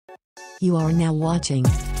You are now watching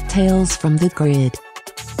Tales from the Grid.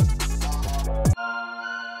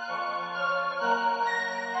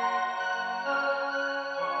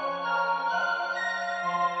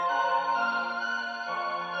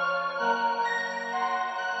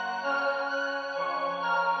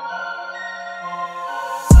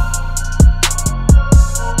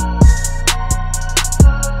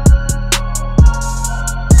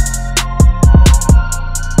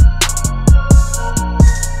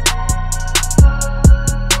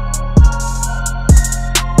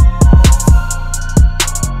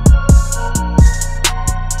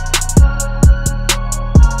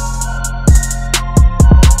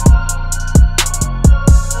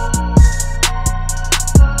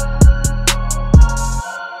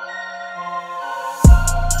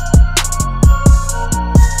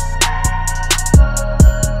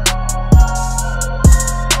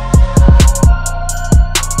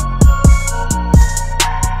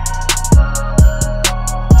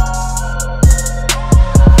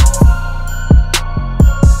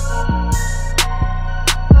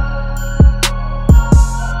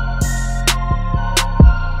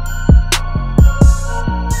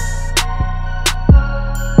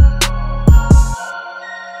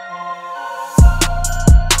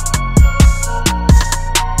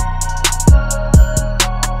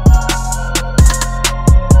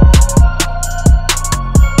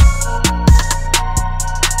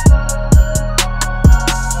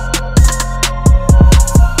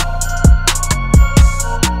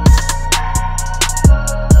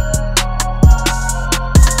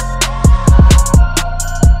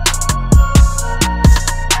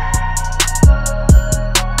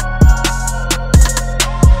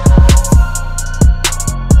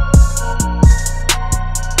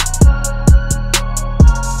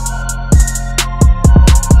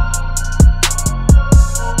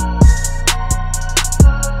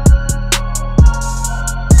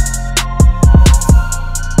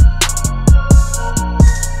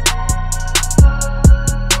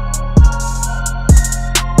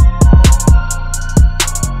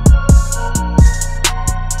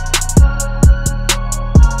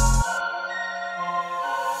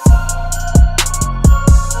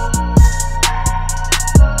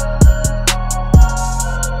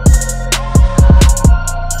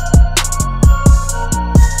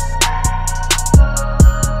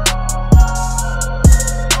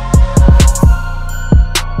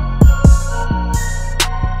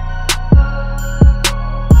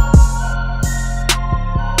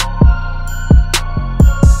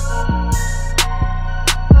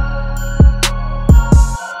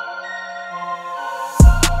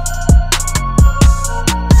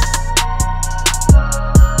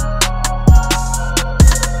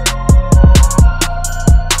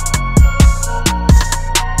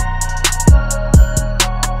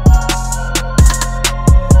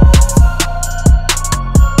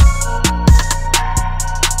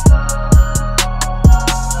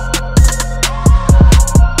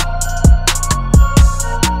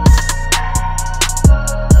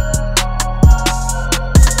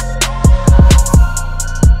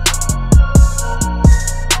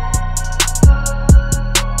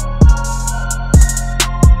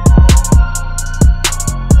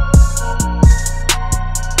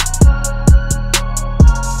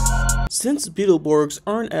 Since Beetleborgs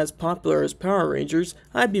aren't as popular as Power Rangers,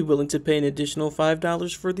 I'd be willing to pay an additional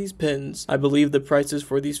 $5 for these pins. I believe the prices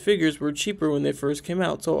for these figures were cheaper when they first came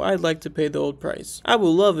out, so I'd like to pay the old price. I would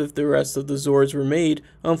love if the rest of the Zords were made.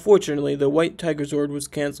 Unfortunately, the White Tiger Zord was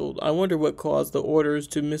cancelled. I wonder what caused the orders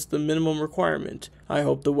to miss the minimum requirement. I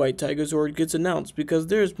hope the White Tiger Zord gets announced because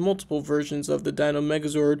there's multiple versions of the Dino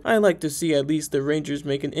Megazord. I'd like to see at least the Rangers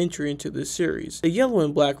make an entry into this series. The yellow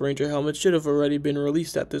and black Ranger helmet should have already been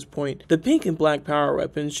released at this point. The pink and black power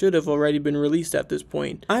weapons should have already been released at this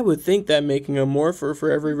point. I would think that making a morpher for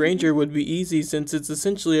every Ranger would be easy since it's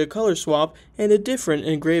essentially a color swap and a different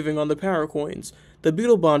engraving on the power coins. The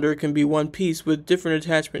Beetle Bonder can be one piece with different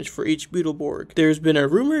attachments for each Beetleborg. There's been a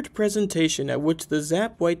rumored presentation at which the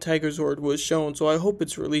Zap White Tiger Zord was shown, so I hope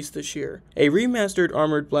it's released this year. A remastered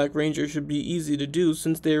Armored Black Ranger should be easy to do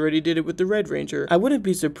since they already did it with the Red Ranger. I wouldn't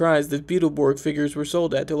be surprised if Beetleborg figures were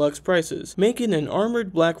sold at deluxe prices. Making an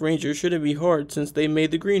Armored Black Ranger shouldn't be hard since they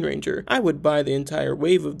made the Green Ranger. I would buy the entire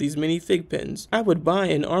wave of these mini fig pins. I would buy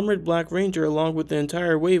an Armored Black Ranger along with the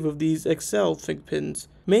entire wave of these XL fig pins.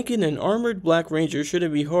 Making an armored Black Ranger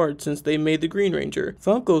shouldn't be hard since they made the Green Ranger.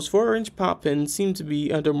 Funko's 4-inch pop pins seem to be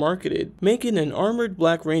undermarketed. Making an armored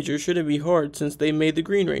Black Ranger shouldn't be hard since they made the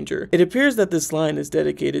Green Ranger. It appears that this line is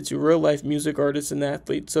dedicated to real-life music artists and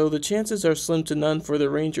athletes, so the chances are slim to none for the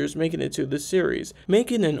Rangers making it to this series.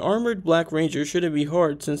 Making an armored Black Ranger shouldn't be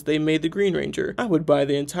hard since they made the Green Ranger. I would buy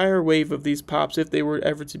the entire wave of these pops if they were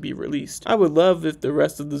ever to be released. I would love if the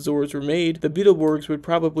rest of the Zords were made. The Beetleborgs would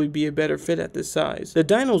probably be a better fit at this size. The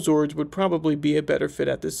Dino Zords would probably be a better fit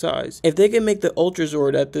at this size. If they can make the Ultra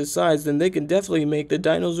Zord at this size, then they can definitely make the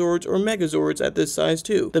Dino Zords or Megazords at this size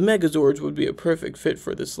too. The Megazords would be a perfect fit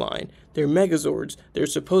for this line. They're Megazords. They're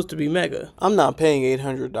supposed to be mega. I'm not paying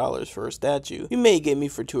 $800 for a statue. You may get me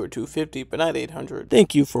for $200 or $250, but not $800.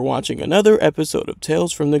 Thank you for watching another episode of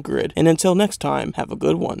Tales from the Grid, and until next time, have a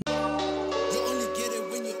good one.